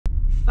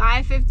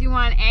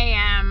5:51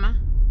 a.m.,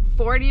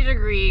 40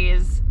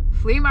 degrees.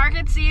 Flea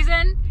market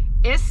season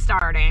is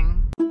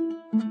starting.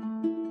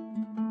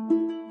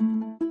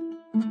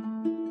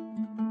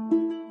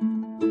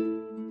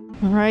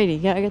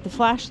 Alrighty, gotta get the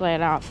flashlight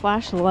out.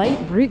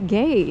 Flashlight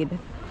brigade.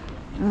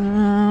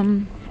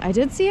 I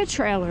did see a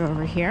trailer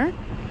over here.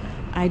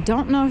 I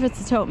don't know if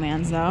it's the tote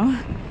man's though.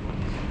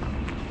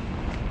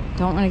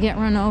 Don't want to get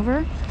run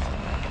over.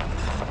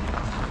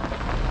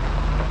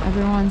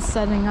 Everyone's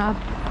setting up.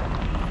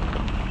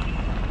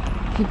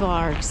 People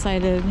are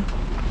excited.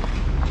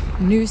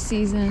 New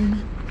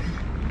season.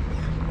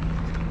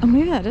 Oh,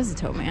 maybe that is a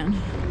tote man.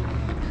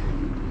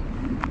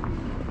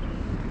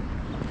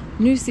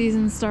 New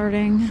season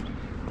starting.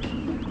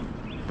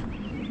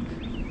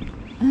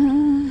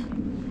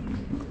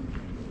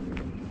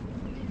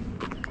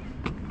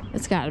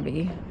 It's gotta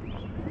be.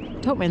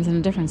 Tote man's in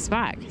a different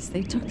spot because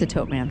they took the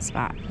tote man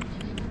spot.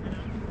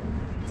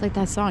 It's like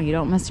that song, you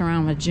don't mess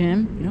around with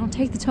Jim, you don't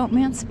take the tote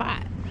man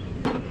spot.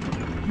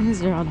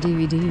 These are all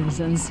DVDs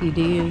and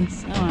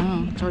CDs. I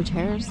don't know. George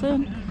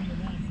Harrison.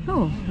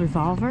 Oh,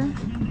 Revolver.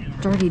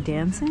 Dirty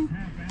Dancing.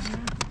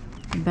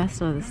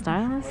 Best of the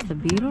Stylists. The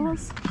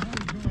Beatles.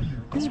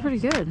 These are pretty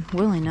good.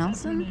 Willie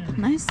Nelson.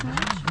 Nice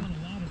touch.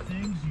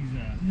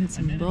 And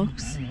some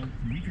books.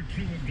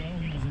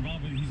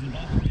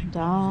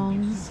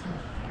 Dolls.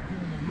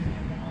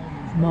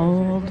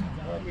 Mold.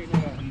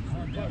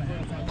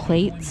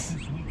 Plates.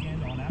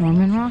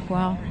 Norman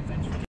Rockwell.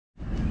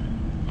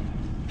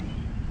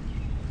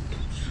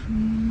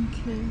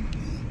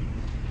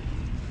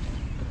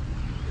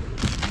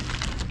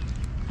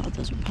 Oh,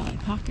 those are probably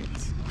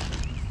pockets.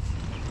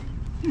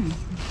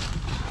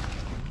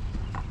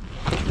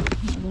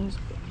 What are those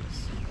books?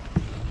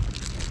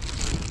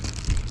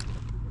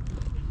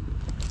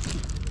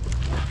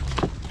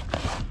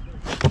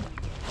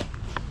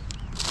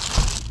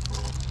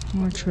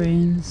 More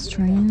trains.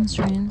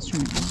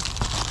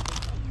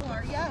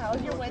 Yeah,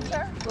 how's your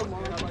winter?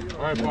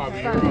 All right, Bobby.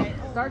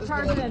 Start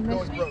charging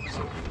admission.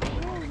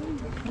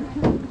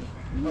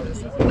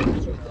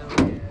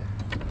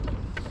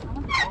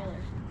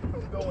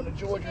 Going to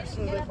Georgia as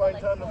soon as they find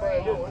time to buy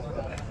a new one.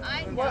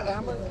 I know. What?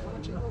 How much?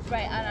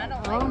 Right, and I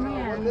don't like Oh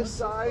man. This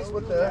size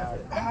with the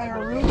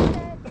higher roof.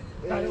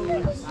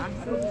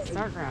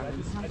 Start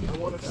grabbing. I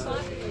want to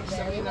say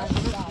 79.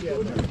 Yeah.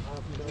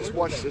 Just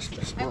watch this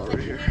spot right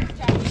here.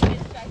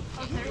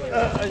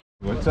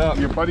 What's up?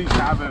 Your buddy's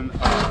having an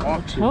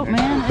auction. Tote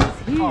man is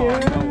here. Oh,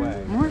 no way.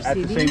 More At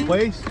CDs. the same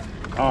place?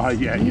 Oh,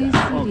 yeah, These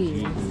yeah.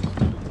 CDs.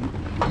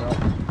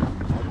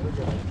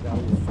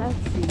 Set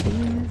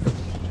CDs.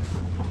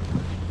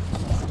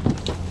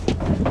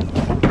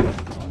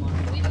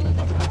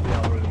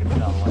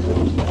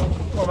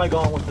 Where am I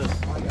going with this?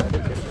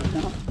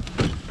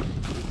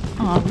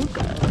 Oh,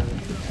 Luca.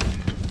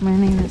 My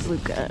name is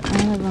Luca. I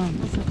live on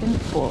the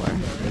second floor.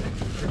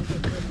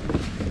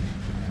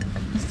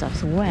 This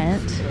stuff's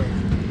wet.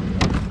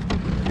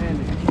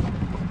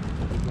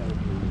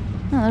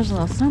 Oh, there's a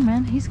little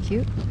snowman. He's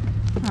cute.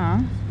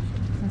 Aw.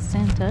 A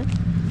Santa.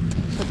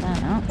 Put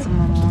that out.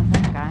 Someone will want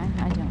that guy.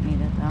 I don't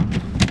need it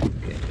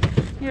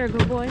though. You're a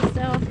good boy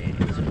still.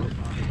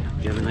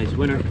 You have a nice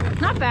winter.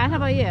 Not bad. How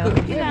about you?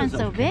 You gotten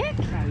so big?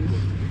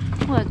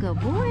 What a good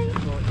boy.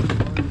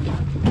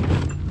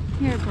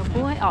 You're a good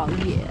boy. Oh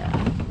yeah.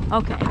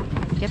 Okay.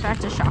 Get back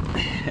to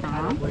shopping.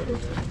 Oh boy.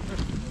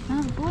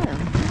 We're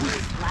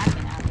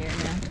slacking out here,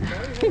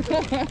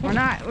 man. We're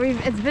not.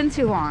 It's been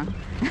too long.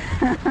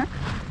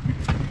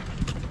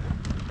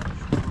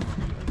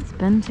 It's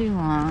been too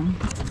long.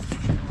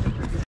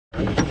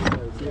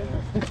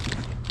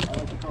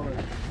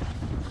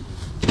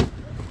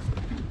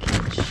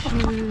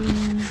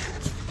 Shoes.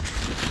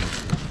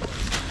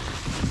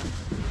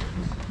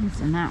 What's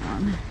in that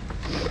one?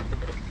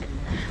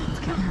 It's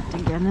gonna have to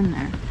get in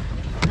there.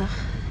 Ugh.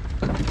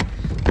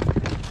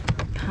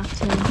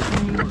 Cocktail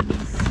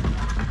things.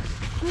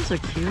 Those are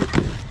cute.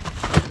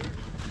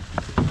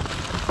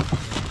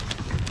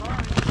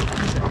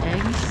 Those are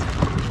eggs.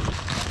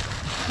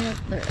 Yep,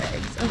 they're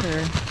eggs. Oh,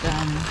 they're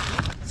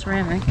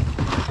ceramic.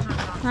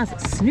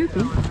 Classic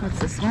Snoopy. What's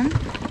this one?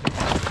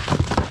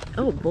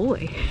 Oh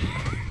boy.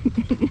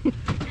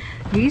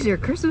 He's your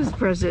Christmas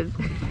present.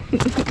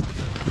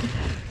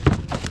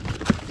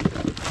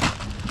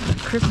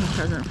 Christmas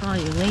present for all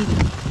you ladies.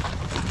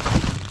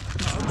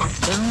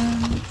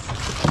 Stones.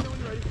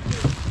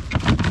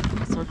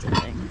 All sorts of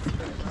things.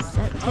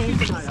 Cassette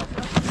tapes.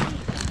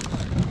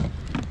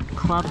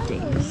 Club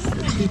days.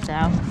 The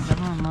 2000s.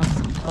 Everyone loves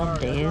some club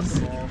days.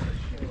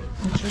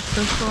 Which are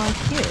social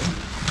IQ.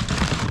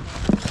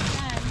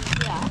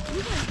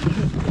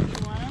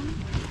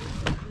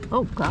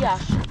 Oh gosh. Yeah.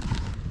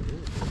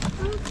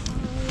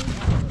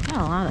 Got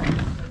a lot of it.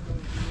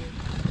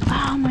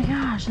 Oh my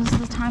gosh, this is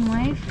the Time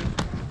Life?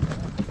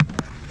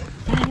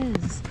 That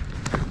is.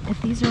 If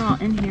these are all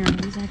in here,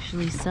 these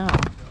actually sell.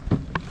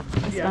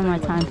 I spend my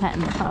time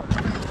petting the pup.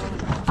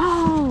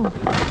 Oh!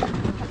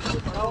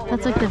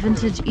 That's like the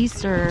vintage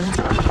Easter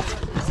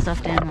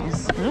stuffed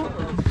animals. Oh.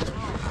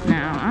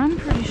 Now, I'm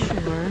pretty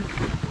sure.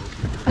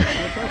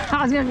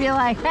 I was gonna be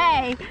like,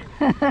 hey.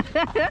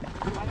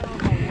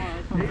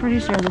 I'm pretty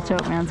sure the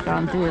tote man's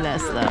gone through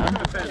this though.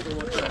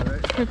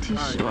 Pretty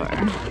sure.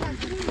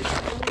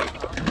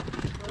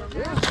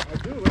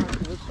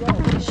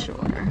 Pretty sure.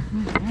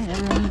 Alright,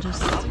 everyone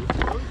just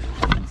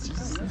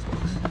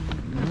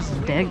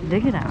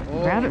dig it out.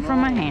 Grab it from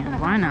my hand.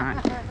 Why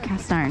not?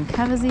 Cast Iron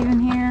Kev is even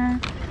here.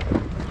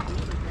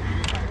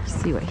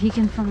 See what he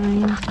can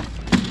find.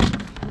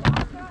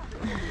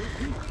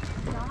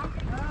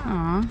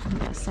 Aw, we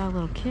got a sad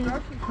little kid.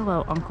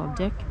 Hello, Uncle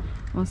Dick.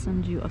 We'll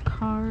send you a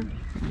card.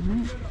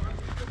 Alright.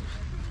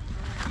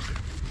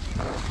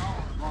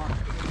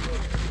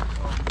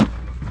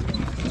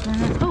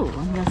 Oh,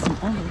 we got some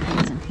other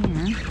things in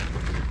here.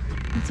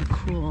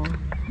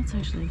 That's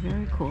actually a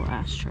very cool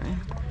ashtray.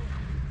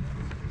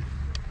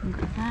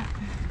 Look at that.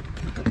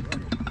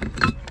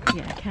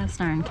 Yeah, Cast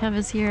Iron Kev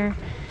is here.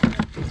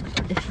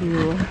 If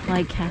you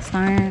like cast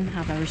iron,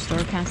 how about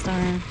restored cast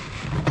iron,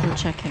 go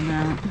check him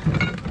out.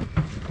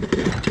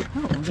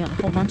 Oh, we got a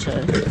whole bunch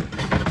of,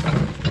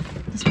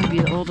 this might be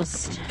the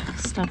oldest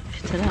stuff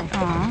today.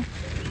 Aw,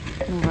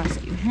 we'll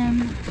rescue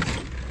him.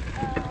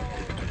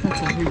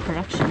 That's a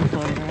reproduction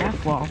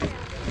photograph. Well,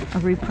 a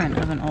reprint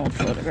of an old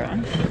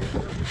photograph.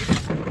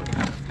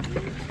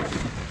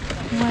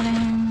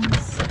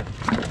 Weddings.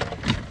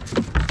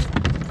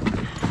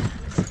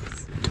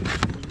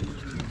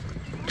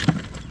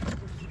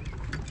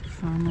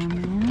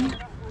 Farmland.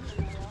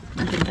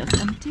 I think that's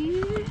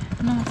empty.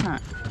 No, it's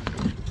not.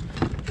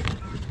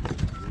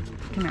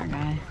 Come here,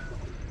 guy.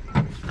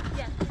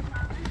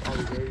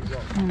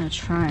 I'm gonna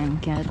try and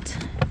get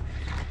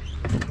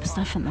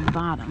stuff in the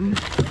bottom.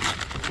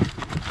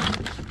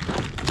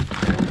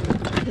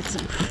 Get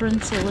some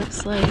prints, it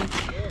looks like.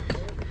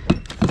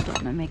 Don't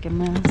wanna make a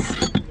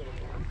mess.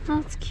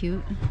 Oh, that's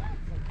cute.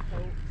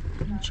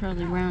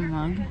 Charlie Brown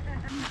mug.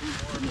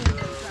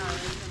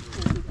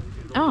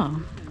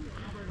 Oh.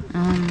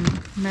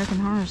 American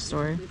Horror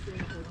Story.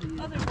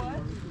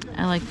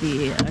 I like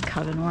the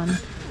Coven one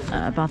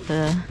about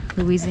the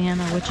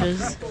Louisiana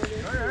witches.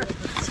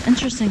 It's an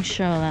interesting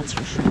show, that's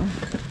for sure.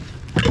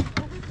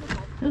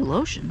 Ooh,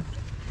 lotion.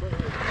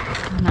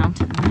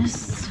 Mountain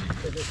mist.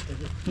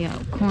 Yeah,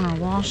 corner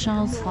wall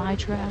shells, fly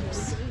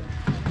traps.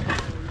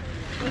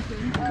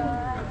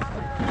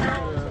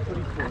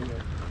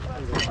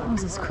 What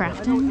is this,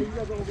 crafting?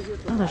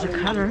 Oh, there's a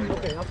cutter.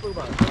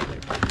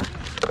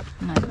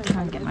 I'm not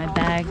trying to get my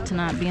bag to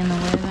not be in the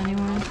way of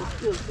anyone.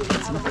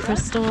 Get some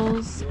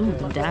crystals.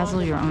 Ooh,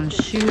 dazzle your own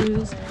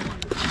shoes.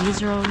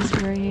 These are always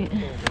great.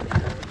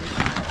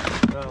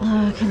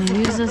 Can you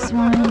use this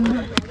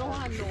one?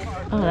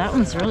 Oh, that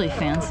one's really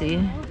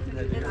fancy.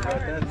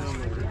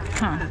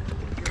 Huh.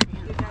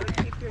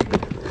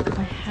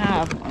 I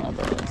have one of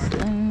those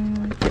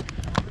things.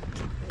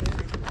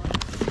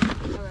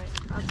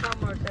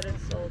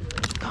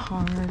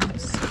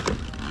 Cards.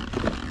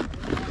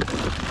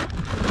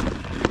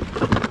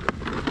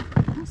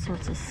 All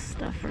sorts of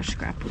stuff for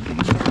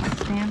scrapbooking.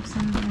 Stamps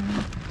in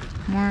there.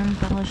 More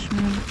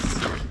embellishments.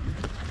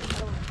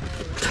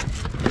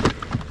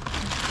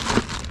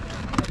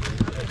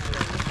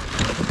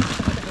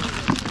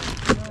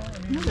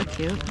 Those are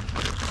cute.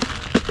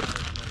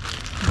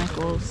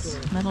 Nickels.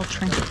 Metal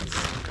trinkets.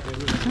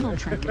 Metal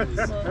trinkets.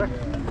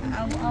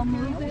 I'll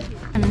move it.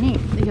 Kind of neat.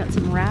 They got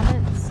some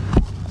rabbits.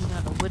 We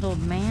got a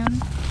whittled man.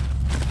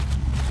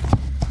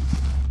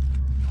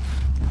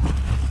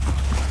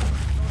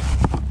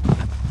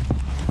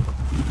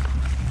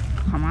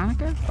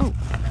 Harmonica? Oh.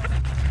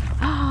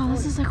 Oh,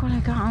 this is like what I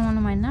got on one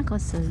of my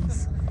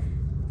necklaces.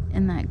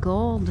 In that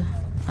gold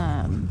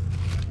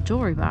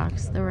jewelry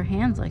box. There were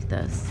hands like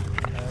this.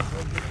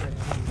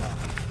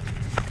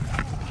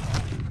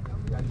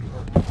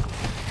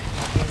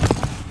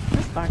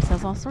 This box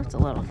has all sorts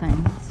of little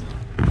things.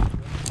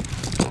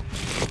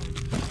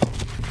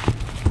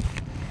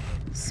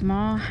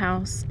 Small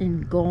house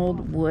in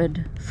gold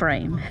wood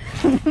frame.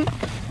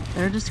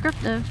 They're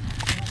descriptive.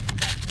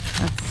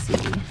 Let's see.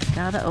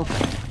 Gotta open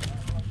it.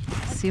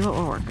 See what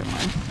we're working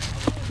with.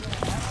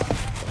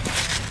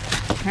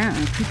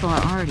 Apparently people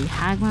are already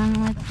haggling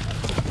with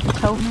the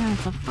tote man.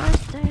 It's the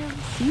first day of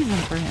the season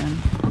for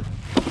him.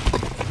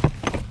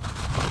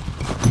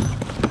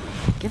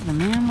 Give the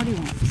man what he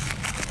wants.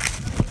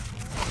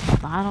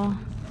 Bottle.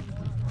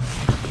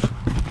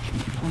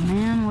 The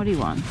man what he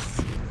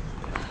wants.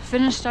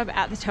 Finished up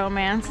at the tote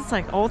man's. It's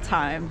like old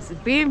times.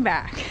 Being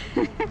back.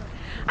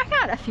 I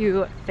got a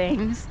few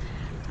things.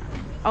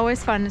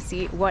 Always fun to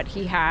see what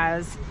he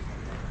has,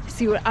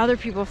 see what other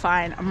people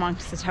find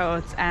amongst the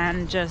totes,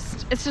 and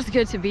it's just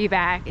good to be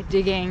back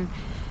digging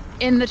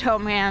in the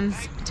tote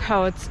man's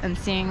totes and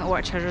seeing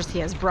what treasures he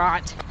has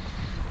brought.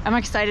 I'm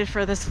excited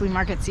for this flea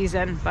market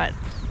season, but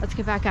let's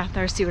get back out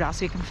there, see what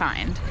else we can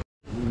find.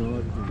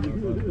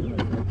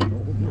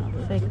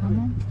 Fake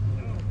homo.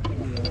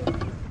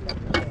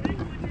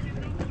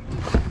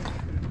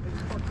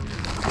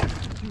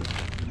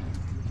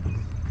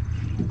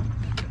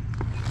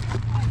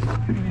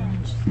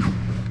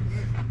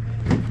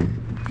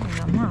 We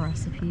got more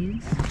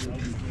recipes.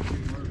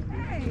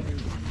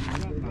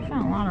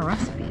 Found a lot of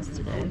recipes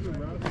today.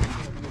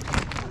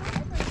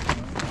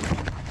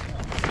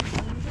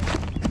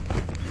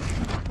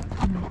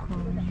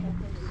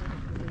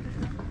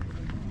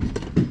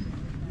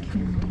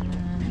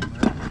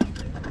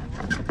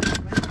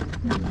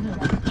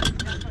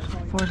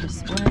 For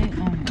display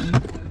only.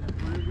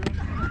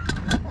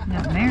 We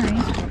got Mary.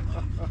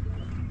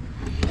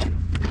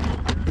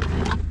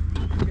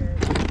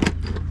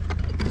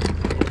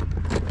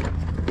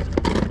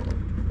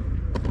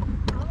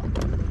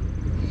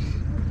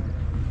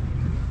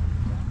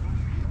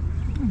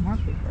 More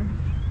paper.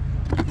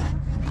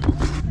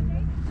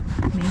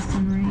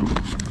 Masonry.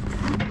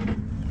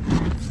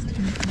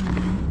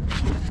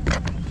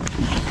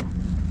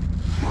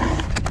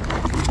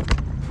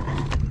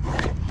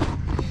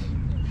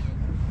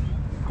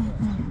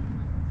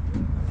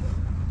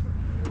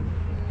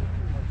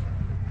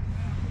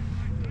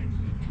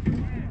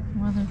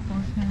 Weather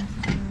forecast.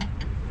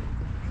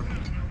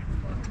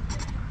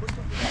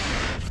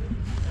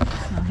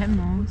 Oh, him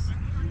knows.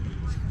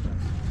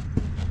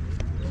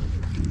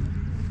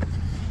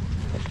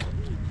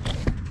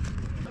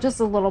 Just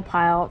a little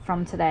pile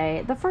from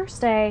today. The first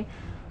day,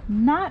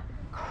 not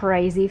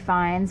crazy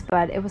finds,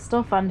 but it was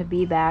still fun to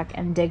be back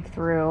and dig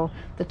through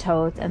the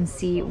totes and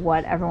see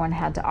what everyone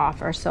had to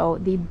offer. So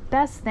the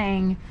best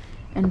thing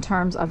in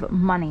terms of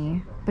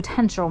money,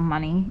 potential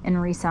money in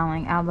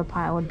reselling out of the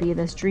pile would be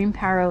this Dream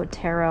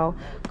Tarot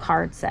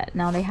card set.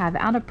 Now they have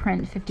out of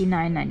print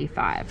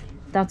 $59.95.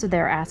 That's what they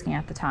were asking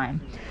at the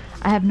time.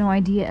 I have no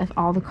idea if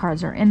all the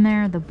cards are in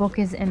there. The book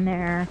is in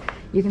there.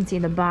 You can see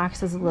the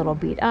box is a little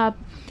beat up,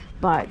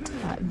 but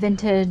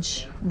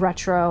vintage,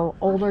 retro,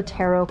 older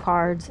tarot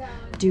cards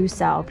do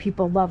sell.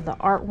 People love the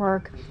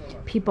artwork.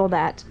 People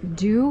that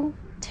do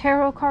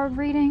tarot card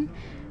reading,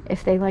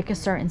 if they like a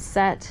certain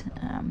set,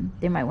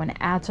 they might want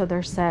to add to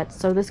their set.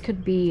 So this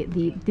could be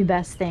the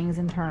best things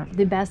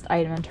the best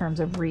item in terms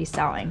of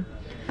reselling.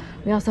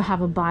 We also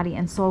have a body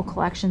and soul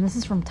collection. This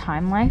is from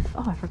Time Life.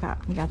 Oh, I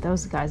forgot we got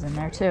those guys in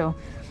there too.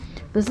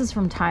 This is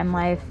from Time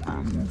Life.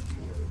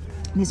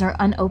 These are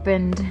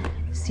unopened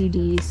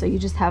CDs, so you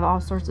just have all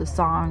sorts of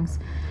songs.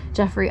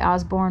 Jeffrey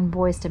Osborne,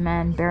 Boyz II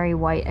Men, Barry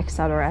White,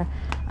 etc.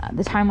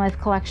 The Time Life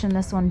collection,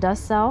 this one does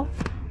sell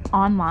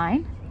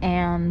online,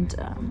 and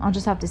I'll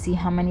just have to see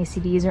how many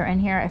CDs are in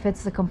here. If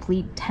it's the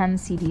complete 10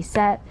 CD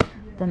set,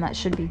 then that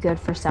should be good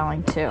for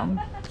selling too.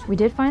 We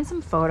did find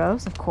some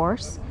photos, of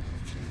course.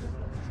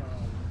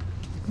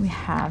 We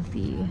have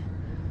the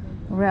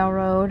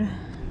railroad.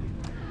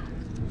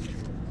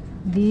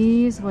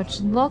 These, which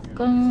look,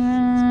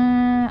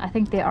 I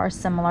think they are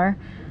similar.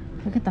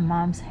 Look at the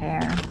mom's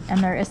hair.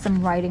 And there is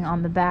some writing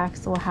on the back,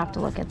 so we'll have to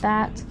look at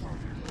that.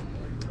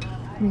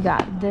 We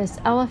got this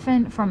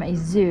elephant from a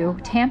zoo,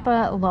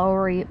 Tampa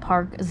Lowry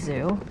Park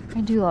Zoo.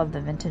 I do love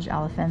the vintage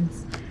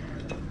elephants.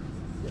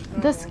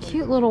 This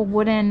cute little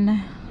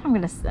wooden,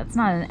 that's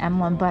not an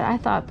emblem, but I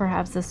thought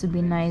perhaps this would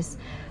be nice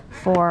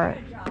for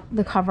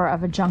the cover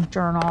of a junk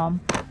journal.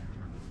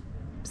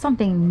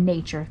 Something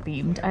nature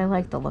themed. I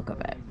like the look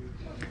of it.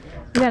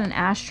 We got an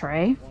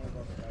ashtray.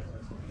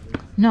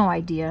 No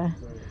idea.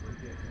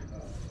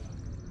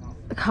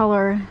 The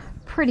color,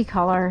 pretty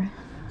color.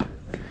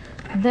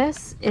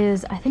 This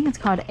is, I think it's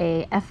called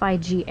a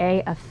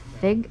FIGA, a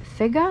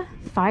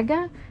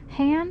figa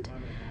hand.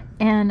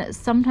 And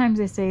sometimes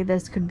they say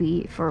this could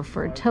be for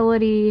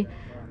fertility.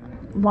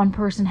 One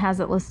person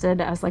has it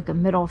listed as like a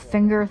middle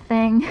finger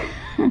thing.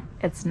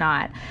 It's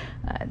not.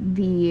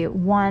 The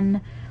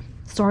one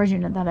storage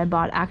unit that I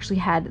bought actually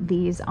had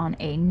these on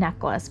a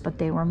necklace, but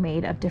they were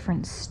made of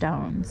different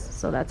stones,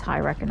 so that's how I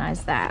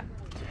recognize that.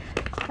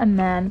 And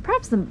then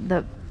perhaps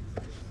the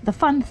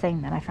fun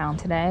thing that I found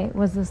today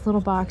was this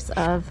little box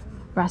of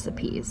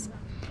recipes,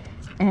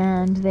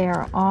 and they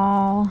are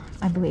all,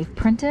 I believe,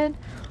 printed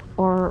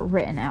or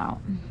written out.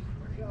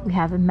 We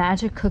have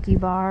magic cookie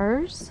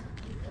bars.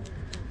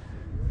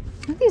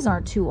 I think these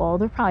aren't too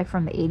old. They're probably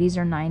from the 80s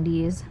or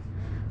 90s.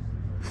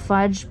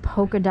 Fudge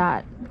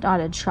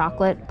polka-dotted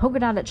chocolate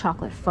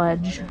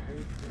fudge.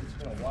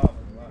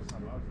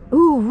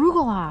 Ooh,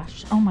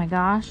 rugulash. Oh my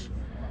gosh.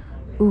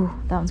 Ooh,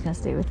 that one's gonna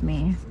stay with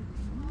me.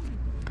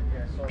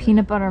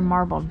 Peanut butter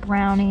marbled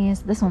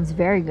brownies. This one's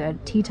very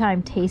good. Tea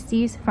time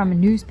tasties from a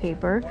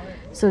newspaper.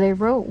 So they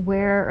wrote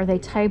they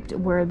typed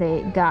where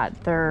they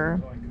got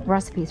their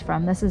recipes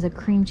from. This is a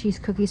cream cheese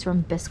cookies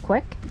from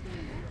Bisquick.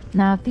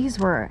 Now, if these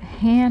were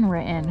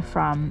handwritten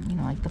from,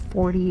 like the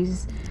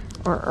 40s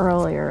or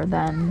earlier,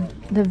 then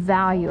the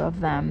value of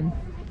them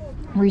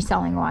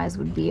reselling wise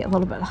would be a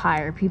little bit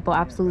higher. People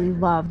absolutely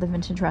love the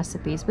vintage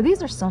recipes, but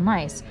these are still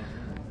nice.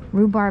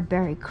 Rhubarb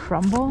berry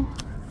crumble.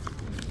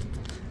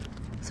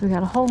 So we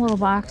got a whole little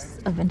box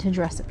of vintage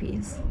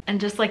recipes.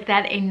 And just like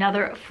that,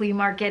 another flea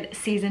market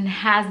season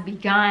has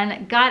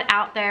begun. Got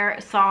out there,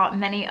 saw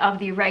many of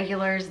the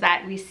regulars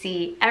that we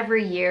see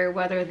every year,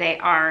 whether they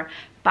are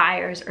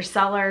buyers or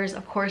sellers.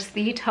 Of course,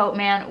 the tote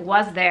man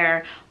was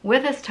there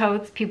with his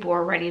totes. People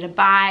were ready to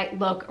buy,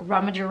 look,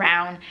 rummage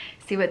around,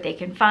 see what they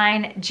can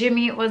find.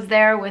 Jimmy was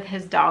there with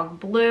his dog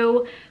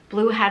Blue.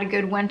 Blue had a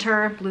good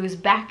winter. Blue's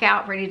back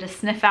out, ready to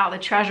sniff out the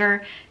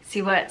treasure,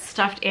 see what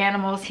stuffed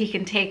animals he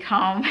can take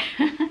home.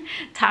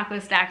 Taco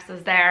Stacks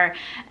was there,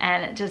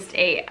 and just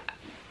a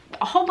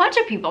whole bunch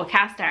of people.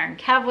 Cast Iron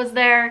Kev was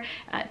there.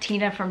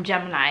 Tina from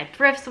Gemini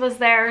Thrifts was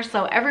there.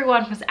 So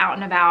everyone was out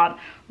and about,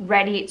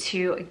 ready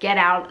to get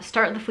out,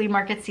 start the flea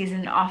market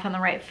season off on the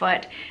right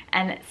foot,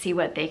 and see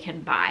what they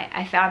can buy.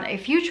 I found a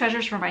few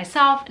treasures for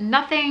myself.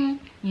 Nothing,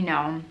 you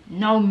know,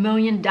 no $1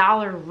 million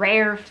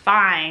rare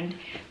find,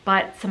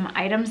 but some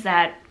items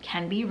that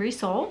can be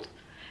resold,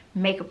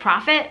 make a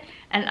profit,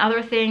 and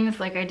other things.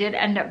 Like I did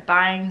end up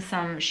buying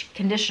some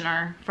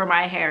conditioner for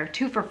my hair,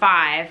 2 for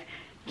 $5.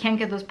 Can't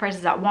get those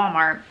prices at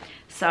Walmart.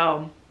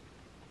 So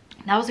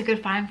that was a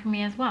good find for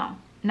me as well.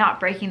 Not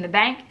breaking the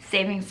bank,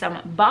 saving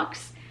some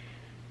bucks,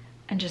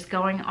 and just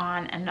going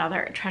on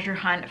another treasure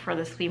hunt for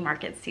this flea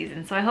market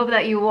season. So I hope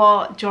that you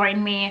will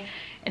join me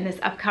in this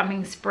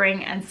upcoming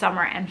spring and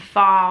summer and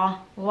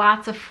fall.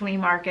 Lots of flea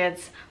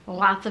markets,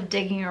 lots of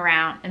digging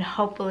around, and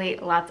hopefully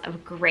lots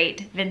of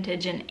great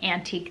vintage and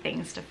antique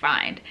things to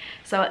find.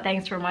 So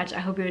thanks very much. I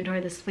hope you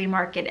enjoyed this flea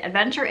market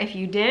adventure. If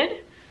you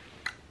did,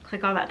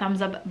 click on that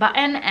thumbs up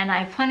button, and I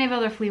have plenty of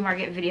other flea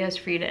market videos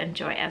for you to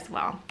enjoy as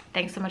well.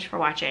 Thanks so much for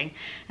watching,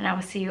 and I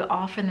will see you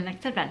all for the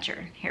next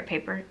adventure here at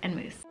Paper and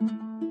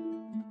Moose.